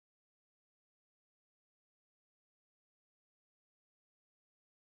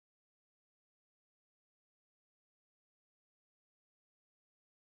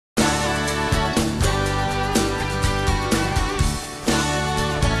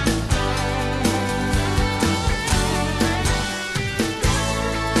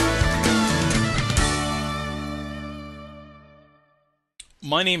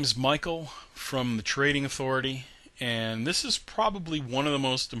My name is Michael from the Trading Authority, and this is probably one of the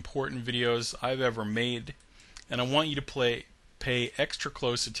most important videos I've ever made, and I want you to pay extra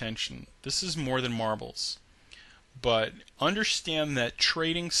close attention. This is more than marbles, but understand that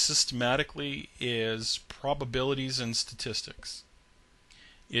trading systematically is probabilities and statistics.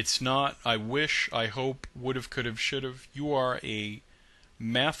 It's not I wish, I hope, would have, could have, should have. You are a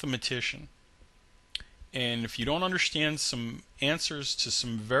mathematician. And if you don't understand some answers to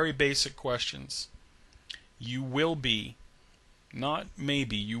some very basic questions, you will be, not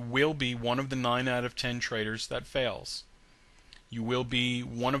maybe, you will be one of the 9 out of 10 traders that fails. You will be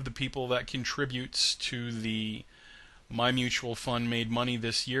one of the people that contributes to the My Mutual Fund Made Money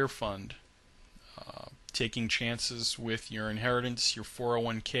This Year fund, taking chances with your inheritance, your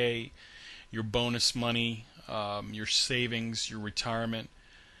 401k, your bonus money, your savings, your retirement.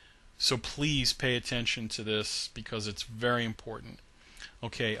 So please pay attention to this because it's very important.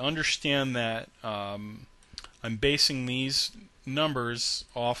 Okay, understand that I'm basing these numbers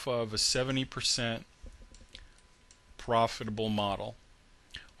off of a 70% profitable model.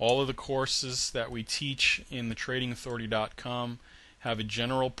 All of the courses that we teach in the tradingauthority.com have a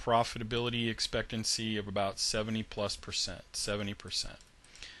general profitability expectancy of about 70+%, 70%.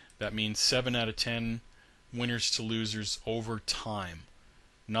 That means 7 out of 10 winners to losers over time.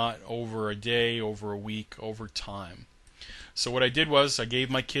 Not over a day, over a week, over time. So what I did was I gave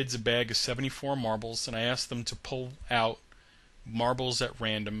my kids a bag of 74 marbles and I asked them to pull out marbles at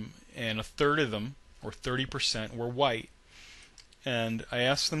random, and a third of them, or 30%, were white. And I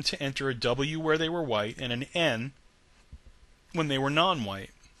asked them to enter a W where they were white and an N when they were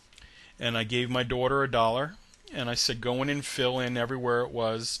non-white. And I gave my daughter $1 and I said go in and fill in everywhere it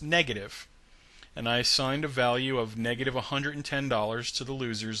was negative. And I assigned a value of negative $110 to the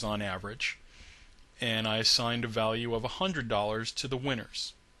losers on average, and I assigned a value of $100 to the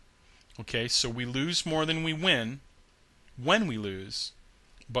winners. Okay, so we lose more than we win when we lose,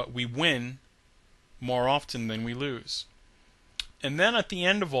 but we win more often than we lose. And then at the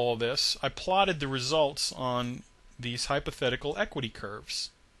end of all this, I plotted the results on these hypothetical equity curves.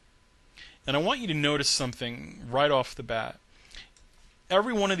 And I want you to notice something right off the bat.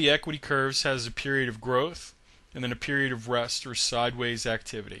 Every one of the equity curves has a period of growth and then a period of rest or sideways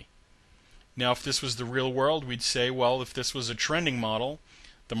activity. Now, if this was the real world, we'd say, well, if this was a trending model,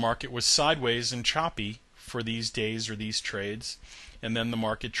 the market was sideways and choppy for these days or these trades, and then the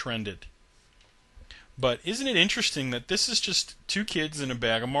market trended. But isn't it interesting that this is just 2 kids in a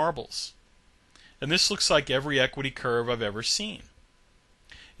bag of marbles? And this looks like every equity curve I've ever seen.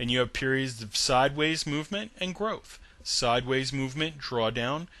 And you have periods of sideways movement and growth. Sideways movement,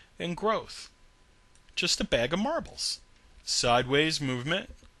 drawdown, and growth. Just a bag of marbles. Sideways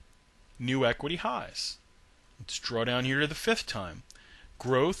movement, new equity highs. Let's draw down here to the 5th time.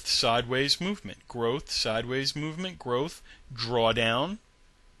 Growth, sideways movement. Growth, sideways movement. Growth, drawdown,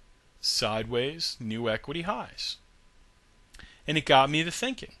 sideways, new equity highs. And it got me to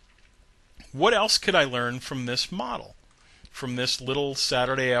thinking, what else could I learn from this model? From this little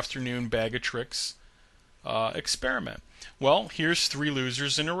Saturday afternoon bag of tricks experiment? Well, here's 3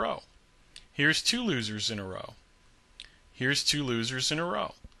 losers in a row. Here's 2 losers in a row. Here's 2 losers in a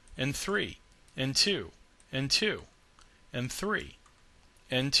row. And 3, and 2, and 2, and 3,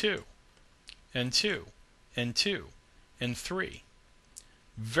 and 2, and 2, and 2, and 3.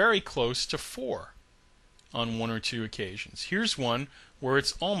 Very close to 4 on 1 or 2 occasions. Here's one where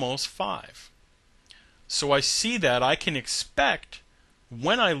it's almost 5. So I see that I can expect,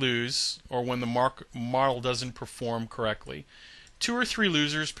 when I lose, or when the model doesn't perform correctly, 2 or 3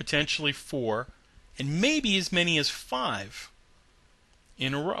 losers, potentially 4, and maybe as many as 5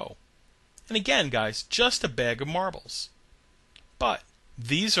 in a row. And again, guys, just a bag of marbles. But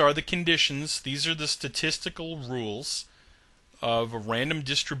these are the conditions, these are the statistical rules of a random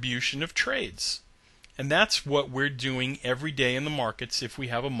distribution of trades. And that's what we're doing every day in the markets if we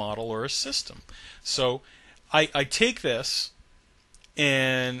have a model or a system. So I take this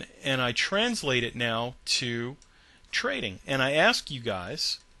and I translate it now to trading. And I ask you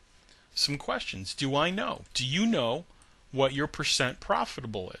guys some questions. Do I know? Do you know what your percent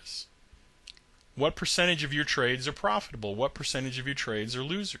profitable is? What percentage of your trades are profitable? What percentage of your trades are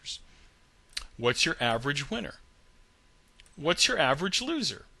losers? What's your average winner? What's your average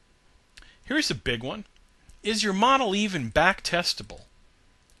loser? Here's a big one. Is your model even back testable?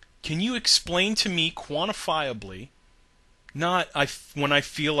 Can you explain to me quantifiably, not when I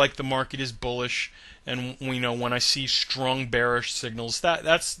feel like the market is bullish and when I see strong bearish signals,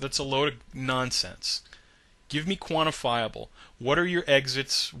 that's a load of nonsense. Give me quantifiable. What are your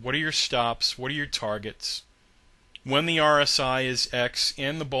exits? What are your stops? What are your targets? when the RSI is X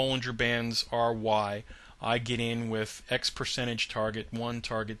and the Bollinger Bands are Y, I get in with X percentage target 1,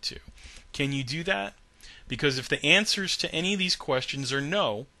 target 2. Can you do that? Because if the answers to any of these questions are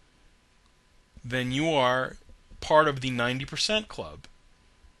no, then you are part of the 90% club,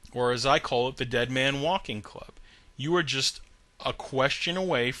 or as I call it, the dead man walking club. You are just a question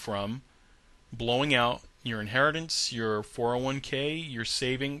away from blowing out your inheritance, your 401k, your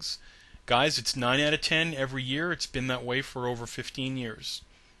savings. Guys, it's 9 out of 10 every year. It's been that way for over 15 years.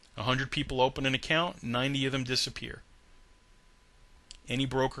 100 people open an account, 90 of them disappear. Any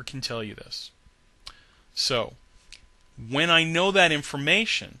broker can tell you this. So, when I know that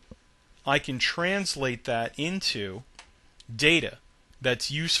information, I can translate that into data that's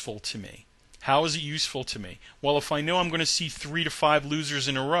useful to me. How is it useful to me? Well, if I know I'm going to see 3 to 5 losers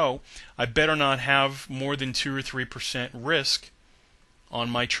in a row, I better not have more than 2 or 3% risk on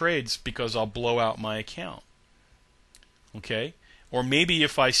my trades because I'll blow out my account. Okay? Or maybe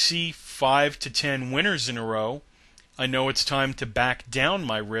if I see 5 to 10 winners in a row, I know it's time to back down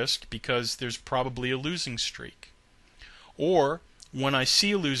my risk because there's probably a losing streak. Or when I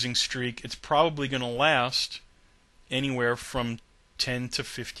see a losing streak, it's probably going to last anywhere from 10 to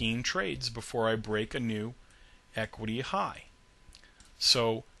 15 trades before I break a new equity high.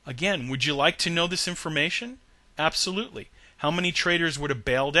 So again, would you like to know this information? Absolutely. How many traders would have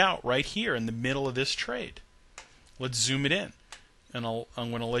bailed out right here in the middle of this trade? Let's zoom it in, and I'm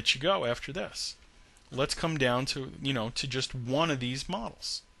going to let you go after this. Let's come down to, to just one of these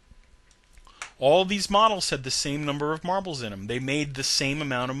models. All these models had the same number of marbles in them. They made the same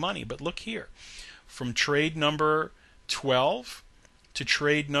amount of money. But look here, from trade number 12 to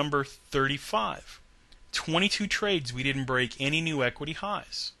trade number 35, 22 trades we didn't break any new equity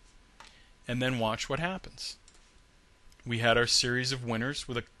highs. And then watch what happens. We had our series of winners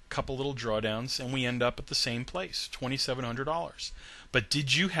with a couple little drawdowns, and we end up at the same place, $2,700. But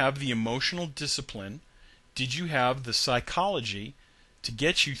did you have the emotional discipline? Did you have the psychology to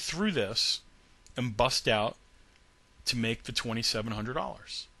get you through this and bust out to make the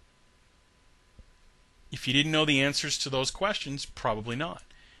 $2,700? If you didn't know the answers to those questions, probably not.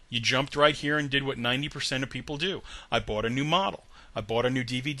 You jumped right here and did what 90% of people do. I bought a new model. I bought a new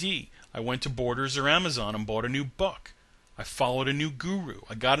DVD. I went to Borders or Amazon and bought a new book. I followed a new guru.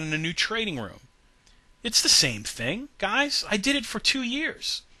 I got in a new trading room. It's the same thing, guys. I did it for 2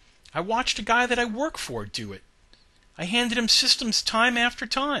 years. I watched a guy that I work for do it. I handed him systems time after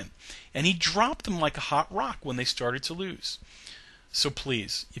time, and he dropped them like a hot rock when they started to lose. So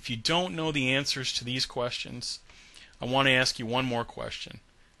please, if you don't know the answers to these questions, I want to ask you one more question,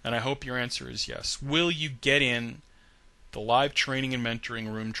 and I hope your answer is yes. Will you get in the live training and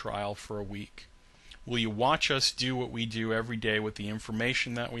mentoring room trial for a week? Will you watch us do what we do every day with the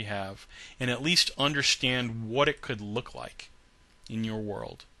information that we have, and at least understand what it could look like in your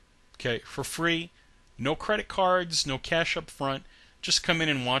world? Okay, for free, no credit cards, no cash up front. Just come in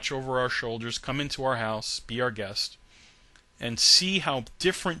and watch over our shoulders, come into our house, be our guest, and see how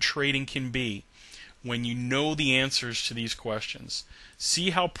different trading can be when you know the answers to these questions.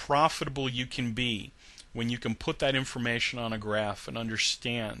 See how profitable you can be when you can put that information on a graph and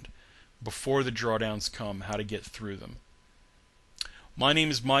understand before the drawdowns come how to get through them. My name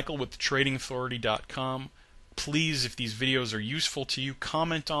is Michael with TradingAuthority.com. Please, if these videos are useful to you,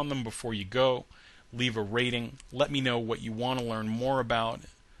 comment on them before you go. Leave a rating. Let me know what you want to learn more about.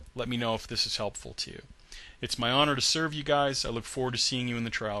 Let me know if this is helpful to you. It's my honor to serve you guys. I look forward to seeing you in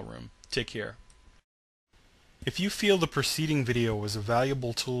the trial room. Take care. If you feel the preceding video was a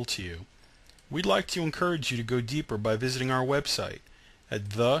valuable tool to you, we'd like to encourage you to go deeper by visiting our website at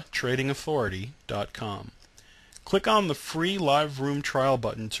thetradingauthority.com. Click on the free live room trial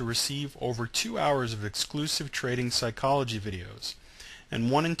button to receive over 2 hours of exclusive trading psychology videos and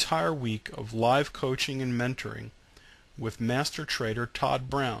 1 entire week of live coaching and mentoring with master trader Todd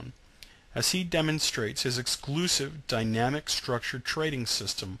Brown as he demonstrates his exclusive dynamic structured trading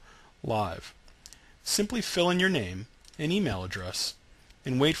system live. Simply fill in your name and email address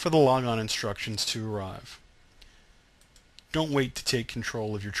and wait for the logon instructions to arrive. Don't wait to take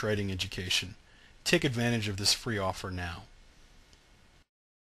control of your trading education. Take advantage of this free offer now.